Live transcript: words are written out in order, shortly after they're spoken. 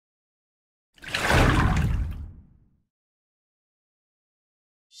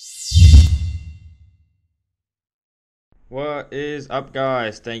What is up,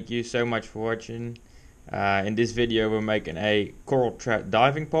 guys? Thank you so much for watching. In this video we're making a Coral Trout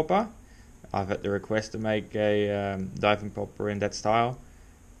Diving Popper. I've had the request to make a diving popper in that style.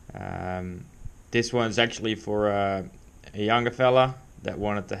 This one's actually for a younger fella that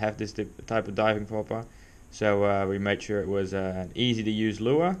wanted to have this type of diving popper. So we made sure it was an easy to use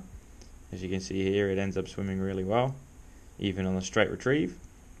lure. As you can see here, it ends up swimming really well, even on a straight retrieve.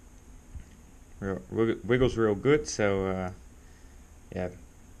 Wiggles real good, so yeah,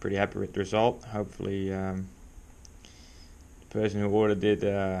 pretty happy with the result. Hopefully the person who ordered it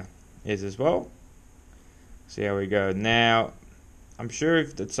is as well. See how we go. Now, I'm sure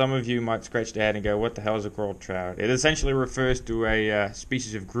that some of you might scratch their head and go, what the hell is a coral trout? It essentially refers to a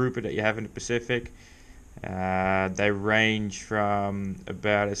species of grouper that you have in the Pacific. They range from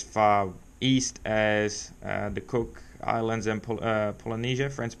about as far east as the Cook Islands and Polynesia,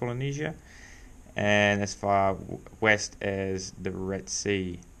 French Polynesia, and as far west as the Red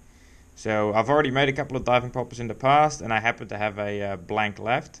Sea. So I've already made a couple of diving poppers in the past, and I happen to have a blank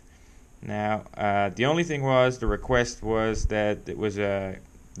left. Now the only thing was, the request was that it was a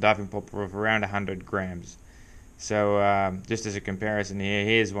diving popper of around 100 grams. So just as a comparison here,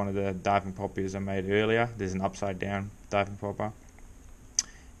 here's one of the diving poppers I made earlier. There's an upside down diving popper. It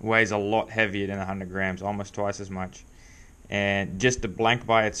weighs a lot heavier than 100 grams, almost twice as much. And just the blank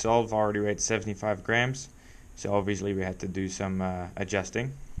by itself already weighed 75 grams. So obviously we had to do some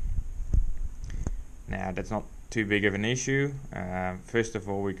adjusting. Now that's not too big of an issue. First of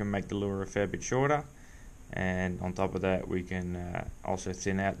all, we can make the lure a fair bit shorter. And on top of that, we can also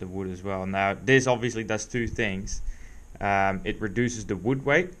thin out the wood as well. Now this obviously does two things. It reduces the wood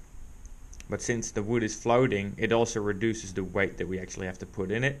weight. But since the wood is floating, it also reduces the weight that we actually have to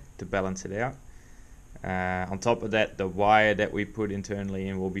put in it to balance it out. On top of that, the wire that we put internally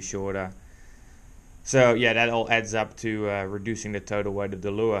in will be shorter. So yeah, that all adds up to reducing the total weight of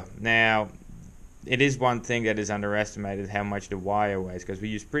the lure. Now, it is one thing that is underestimated, how much the wire weighs, because we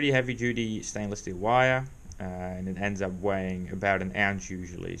use pretty heavy duty stainless steel wire, and it ends up weighing about an ounce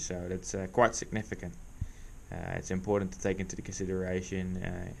usually, so that's quite significant. It's important to take into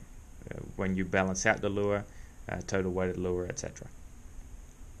consideration when you balance out the lure, total weight of the lure, etc.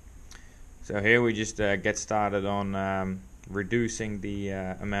 So here we just get started on reducing the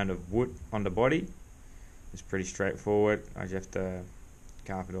amount of wood on the body. It's pretty straightforward. I just have to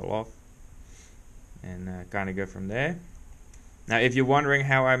carve it all off and kind of go from there. Now if you're wondering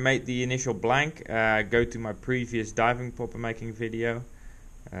how I made the initial blank, go to my previous diving popper making video.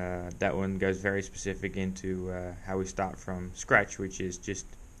 That one goes very specific into how we start from scratch, which is just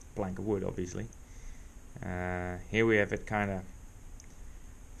a plank of wood obviously. Here we have it kind of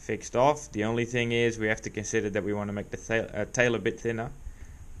fixed off. The only thing is we have to consider that we want to make the tail a bit thinner.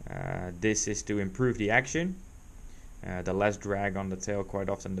 This is to improve the action. The less drag on the tail, quite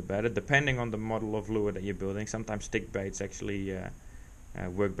often the better, depending on the model of lure that you're building. Sometimes stick baits actually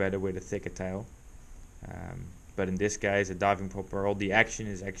work better with a thicker tail. But in this case, a diving popper, all the action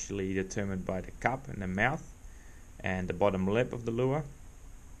is actually determined by the cup and the mouth and the bottom lip of the lure.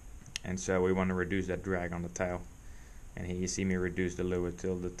 And so we want to reduce that drag on the tail. And here you see me reduce the lure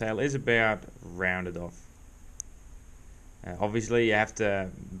till the tail is about rounded off. Obviously you have to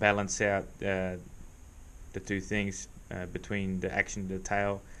balance out the two things between the action of the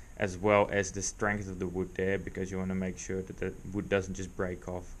tail as well as the strength of the wood there, because you want to make sure that the wood doesn't just break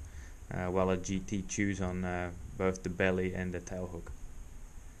off while a GT chews on both the belly and the tail hook.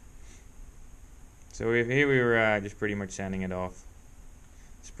 So here we were just pretty much sanding it off.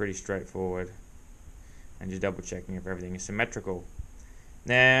 It's pretty straightforward. And just double checking if everything is symmetrical.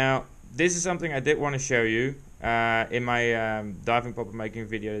 Now, this is something I did want to show you. In my diving popper making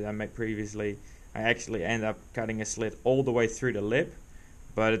video that I made previously, I actually end up cutting a slit all the way through the lip.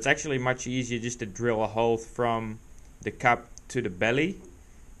 But it's actually much easier just to drill a hole from the cup to the belly.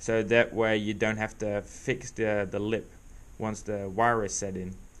 So that way you don't have to fix the lip once the wire is set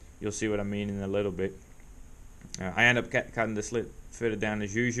in. You'll see what I mean in a little bit. I end up cutting the slit further down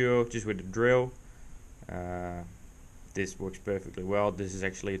as usual, just with the drill. This works perfectly well. This is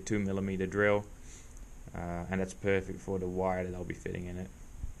actually a 2mm drill, and that's perfect for the wire that I'll be fitting in it.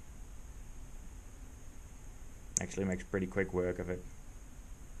 Actually makes pretty quick work of it.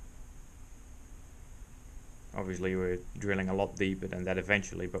 Obviously we're drilling a lot deeper than that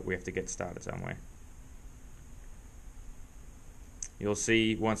eventually, but we have to get started somewhere. You'll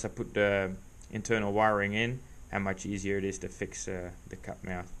see once I put the internal wiring in how much easier it is to fix the cup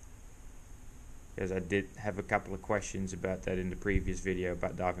mouth. Because I did have a couple of questions about that in the previous video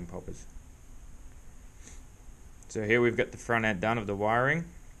about diving poppers. So here we've got the front end done of the wiring.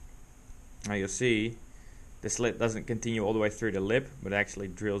 Now you'll see the slit doesn't continue all the way through the lip, but actually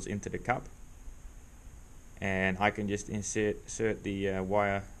drills into the cup. And I can just insert the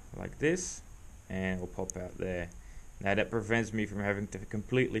wire like this, and it will pop out there. Now that prevents me from having to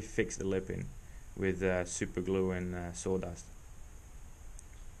completely fix the lip in with super glue and sawdust.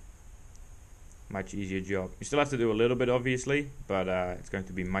 Much easier job. You still have to do a little bit, obviously, but it's going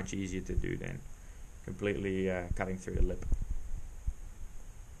to be much easier to do than completely cutting through the lip.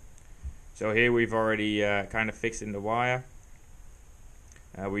 So here we've already kind of fixed in the wire.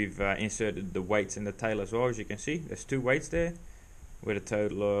 We've inserted the weights in the tail as well. As you can see, there's 2 weights there with a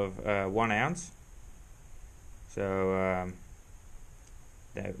total of 1 ounce. So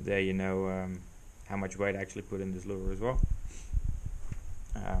there you know how much weight I actually put in this lure as well.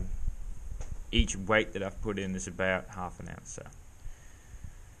 Each weight that I've put in is about half an ounce, so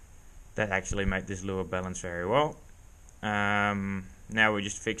that actually made this lure balance very well. Now we're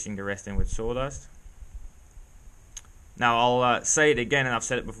just fixing the rest in with sawdust. Now I'll say it again, and I've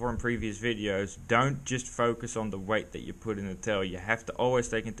said it before in previous videos, don't just focus on the weight that you put in the tail. You have to always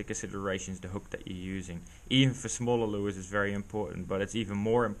take into consideration the hook that you're using. Even for smaller lures it's very important, but it's even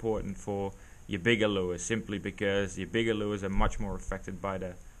more important for your bigger lures, simply because your bigger lures are much more affected by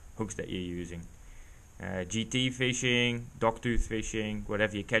the hooks that you're using. GT fishing, dogtooth fishing,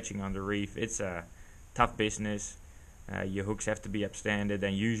 whatever you're catching on the reef, it's a tough business. Your hooks have to be upstandard,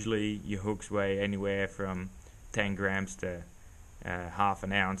 and usually your hooks weigh anywhere from 10 grams to half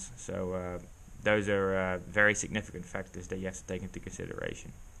an ounce. So those are very significant factors that you have to take into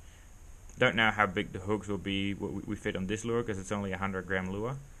consideration. Don't know how big the hooks will be what we fit on this lure, because it's only a 100-gram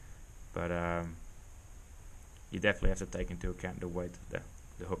lure, but you definitely have to take into account the weight of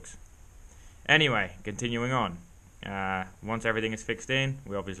the hooks. Anyway, continuing on. Once everything is fixed in,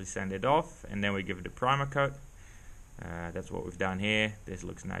 we obviously sand it off, and then we give it a primer coat. That's what we've done here. This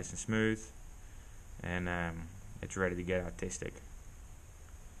looks nice and smooth, and it's ready to get artistic.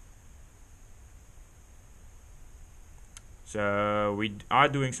 So we are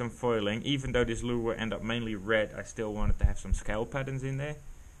doing some foiling. Even though this lure will end up mainly red, I still wanted to have some scale patterns in there.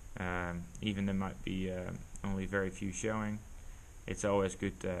 Even there might be only very few showing. It's always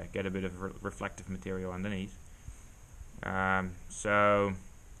good to get a bit of reflective material underneath. So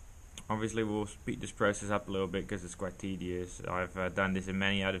obviously we'll speed this process up a little bit because it's quite tedious. I've done this in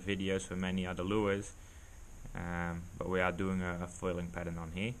many other videos for many other lures, but we are doing a foiling pattern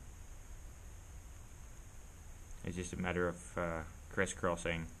on here. It's just a matter of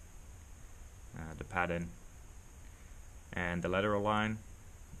crisscrossing the pattern and the lateral line,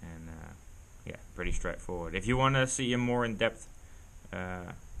 and yeah, pretty straightforward. If you want to see a more in-depth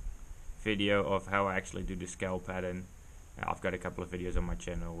video of how I actually do the scale pattern, I've got a couple of videos on my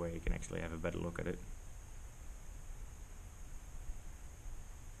channel where you can actually have a better look at it.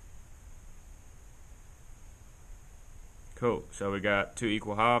 Cool, so we got 2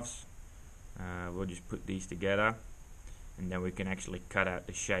 equal halves. We'll just put these together, and then we can actually cut out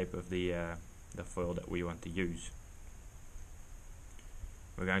the shape of the foil that we want to use.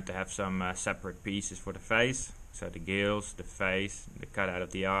 We're going to have some separate pieces for the face, so the gills, the face, the cutout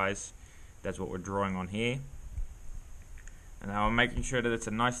of the eyes. That's what we're drawing on here. And now I'm making sure that it's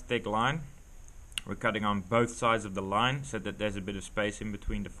a nice thick line. We're cutting on both sides of the line so that there's a bit of space in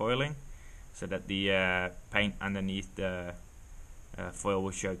between the foiling, so that the paint underneath the foil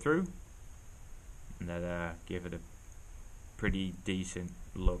will show through, and that give it a pretty decent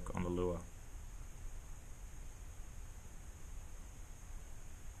look on the lure.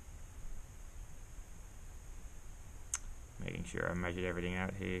 Making sure I measured everything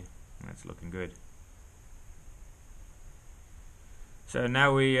out here. That's looking good. So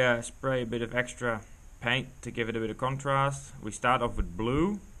now we spray a bit of extra paint to give it a bit of contrast. We start off with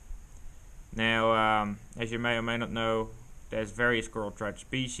blue. Now, as you may or may not know, there's various coral trout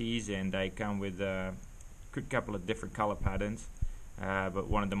species, and they come with a good couple of different color patterns. But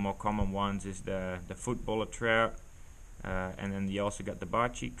one of the more common ones is the footballer trout, and then you also got the bar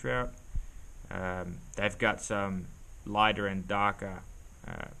cheek trout. They've got some lighter and darker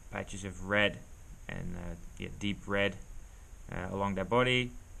patches of red and yeah, deep red along their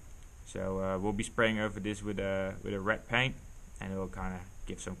body. So we'll be spraying over this with a red paint, and it will kind of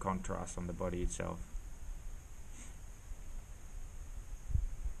give some contrast on the body itself.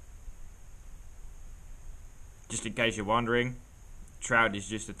 Just in case you're wondering, trout is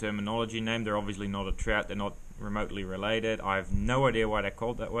just a terminology name. They're obviously not a trout. They're not remotely related. I have no idea why they're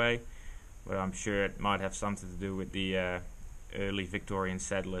called that way, but I'm sure it might have something to do with the early Victorian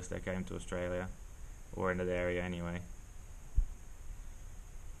settlers that came to Australia, or in that area anyway.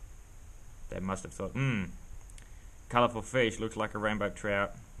 They must have thought, colourful fish, looks like a rainbow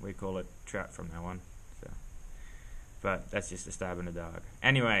trout. We call it trout from now on. So but that's just a stab in the dark.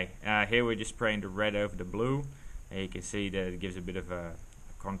 Anyway, here we're just spraying the red over the blue, and you can see that it gives a bit of a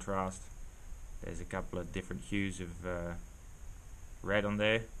contrast. There's a couple of different hues of red on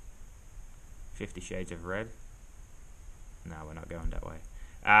there. 50 shades of red. No, we're not going that way.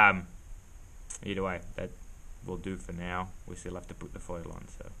 Either way, that will do for now. We still have to put the foil on,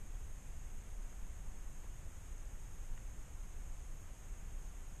 so.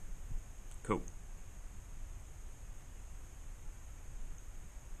 Cool.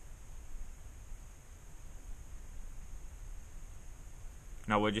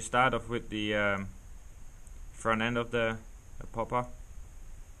 Now we'll just start off with the front end of the popper,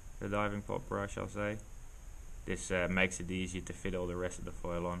 the diving popper I shall say. This makes it easier to fit all the rest of the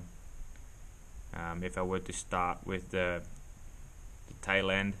foil on. If I were to start with the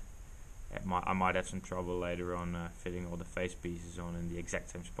tail end, I might have some trouble later on fitting all the face pieces on in the exact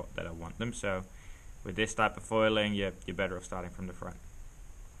same spot that I want them. So with this type of foiling, you're better off starting from the front.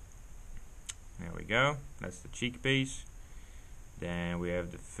 There we go, that's the cheek piece. Then we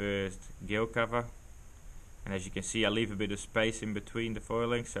have the first gill cover, and as you can see I leave a bit of space in between the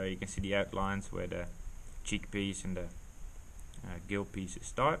foiling so you can see the outlines where the cheek piece and the gill pieces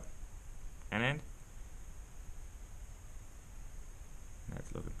start and end.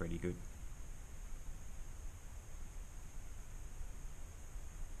 That's looking pretty good.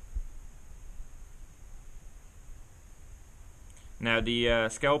 Now the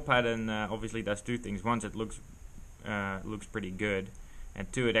scale pattern obviously does two things. One, it looks pretty good,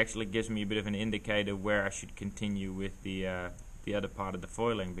 and two, it actually gives me a bit of an indicator where I should continue with the other part of the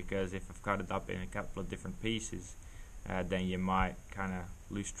foiling, because if I've cut it up in a couple of different pieces, then you might kind of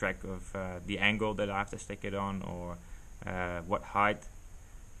lose track of the angle that I have to stick it on, or what height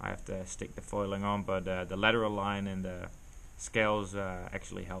I have to stick the foiling on. But the lateral line and the scales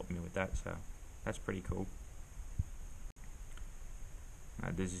actually help me with that, so that's pretty cool.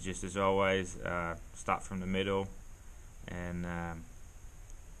 This is just as always, start from the middle and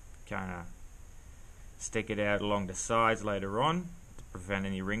kind of stick it out along the sides later on to prevent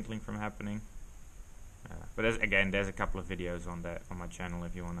any wrinkling from happening. But again, there's a couple of videos on that on my channel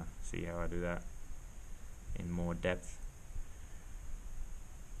if you want to see how I do that in more depth.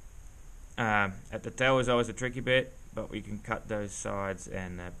 At the tail is always a tricky bit, but we can cut those sides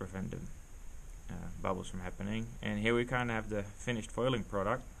and prevent them bubbles from happening. And here we kind of have the finished foiling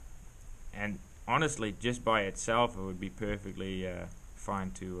product, and honestly just by itself it would be perfectly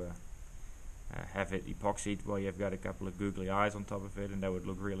fine to have it epoxied while you've got a couple of googly eyes on top of it, and that would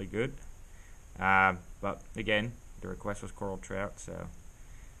look really good. But again, the request was coral trout, so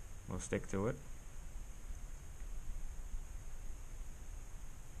we'll stick to it.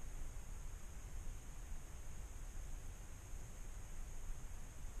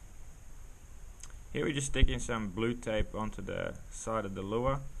 Here we're just sticking some blue tape onto the side of the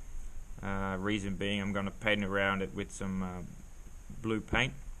lure. Reason being, I'm going to paint around it with some blue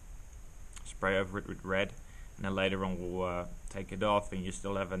paint, spray over it with red, and then later on we'll take it off and you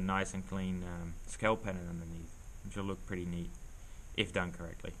still have a nice and clean scale pattern underneath, which will look pretty neat if done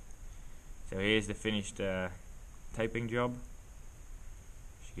correctly. So here's the finished taping job.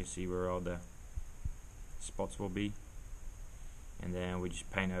 As you can see where all the spots will be, and then we just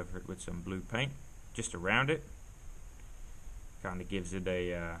paint over it with some blue paint just around it. Kind of gives it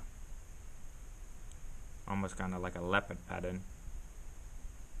a almost kind of like a leopard pattern.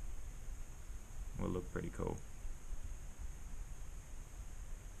 Will look pretty cool.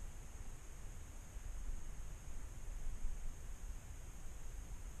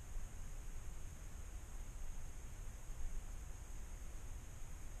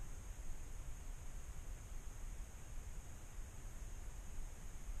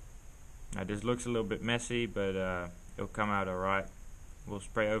 Now this looks a little bit messy, but it'll come out alright. We'll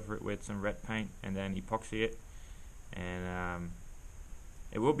spray over it with some red paint and then epoxy it, and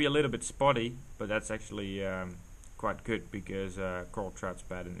it will be a little bit spotty, but that's actually quite good, because coral trout's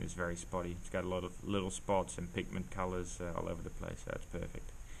pattern is very spotty. It's got a lot of little spots and pigment colors all over the place, so that's perfect.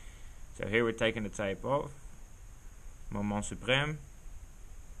 So here we're taking the tape off. Moment supreme.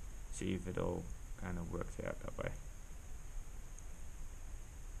 See if it all kind of works out that way.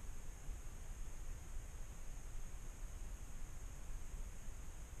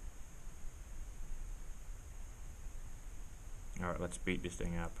 Alright, let's speed this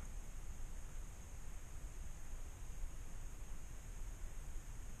thing up.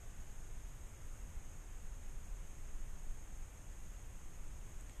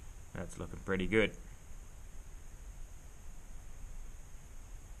 That's looking pretty good.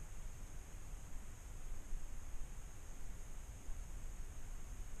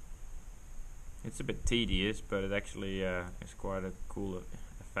 It's a bit tedious, but it actually is quite a cool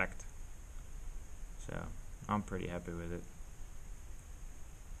effect. So I'm pretty happy with it.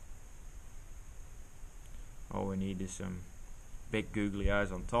 All we need is some big googly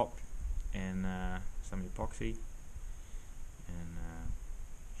eyes on top and some epoxy, and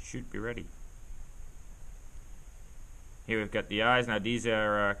should be ready. Here we've got the eyes. Now these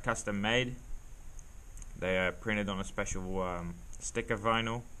are custom made. They are printed on a special sticker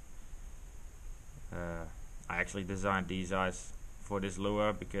vinyl. I actually designed these eyes for this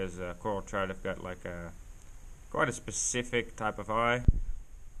lure because coral trout have got like quite a specific type of eye.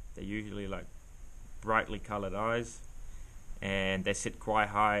 They're usually like brightly colored eyes, and they sit quite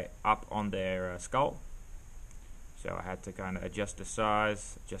high up on their skull. So I had to kind of adjust the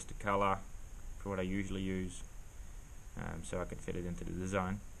size, adjust the color for what I usually use, so I could fit it into the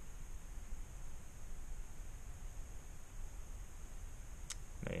design.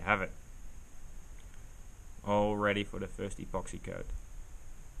 There you have it. All ready for the first epoxy coat.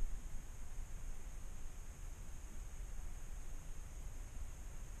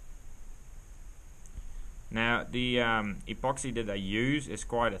 Now the epoxy that I use is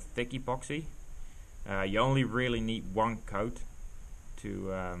quite a thick epoxy. You only really need one coat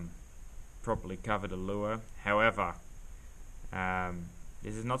to properly cover the lure. However,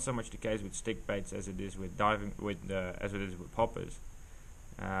 this is not so much the case with stick baits as it is with poppers.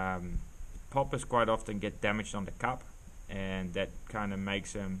 Poppers quite often get damaged on the cup, and that kind of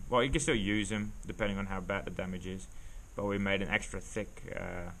makes them, well, you can still use them depending on how bad the damage is, but we made an extra thick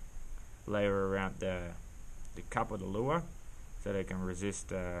layer around the cup of the lure so they can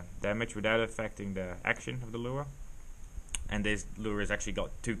resist damage without affecting the action of the lure. And this lure has actually got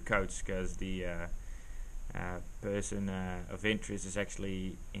two coats because the person of interest is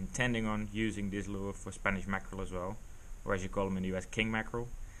actually intending on using this lure for Spanish mackerel as well, or as you call them in the US, king mackerel.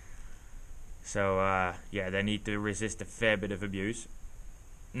 So yeah, they need to resist a fair bit of abuse.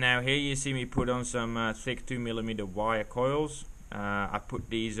 Now here you see me put on some thick 2mm wire coils. I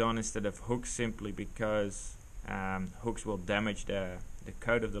put these on instead of hooks simply because hooks will damage the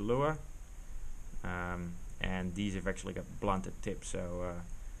coat of the lure, and these have actually got blunted tips, so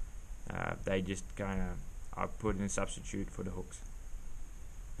they just kind of are put in substitute for the hooks,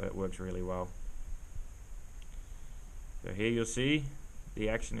 but it works really well. So here you'll see the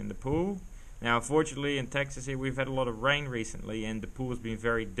action in the pool. Now unfortunately in Texas here we've had a lot of rain recently, and the pool's been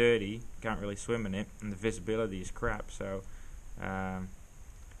very dirty, can't really swim in it, and the visibility is crap, so I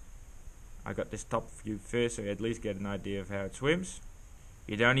got this top view first so you at least get an idea of how it swims.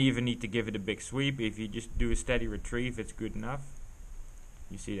 You don't even need to give it a big sweep. If you just do a steady retrieve, it's good enough.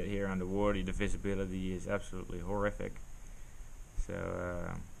 You see that here underwater, the visibility is absolutely horrific.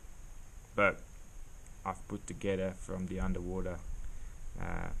 So, but I've put together from the underwater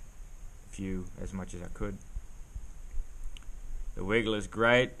view as much as I could. The wiggle is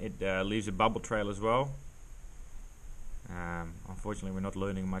great. It leaves a bubble trail as well. Unfortunately, we're not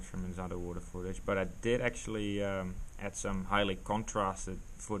learning much from his underwater footage, but I did actually add some highly contrasted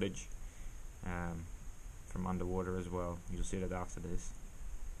footage from underwater as well. You'll see that after this.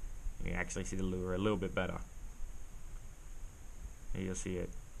 You can actually see the lure a little bit better. And you'll see it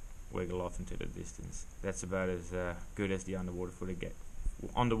wiggle off into the distance. That's about as good as the underwater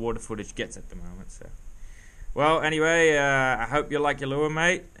footage gets at the moment. So, well, anyway, I hope you like your lure,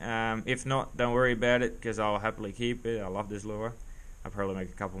 mate. If not, don't worry about it, because I'll happily keep it. I love this lure. I'll probably make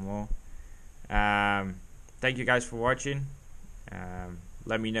a couple more. Thank you guys for watching.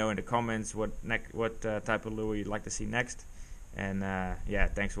 Let me know in the comments what type of lure you'd like to see next. And yeah,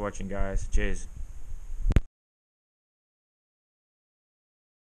 thanks for watching, guys. Cheers.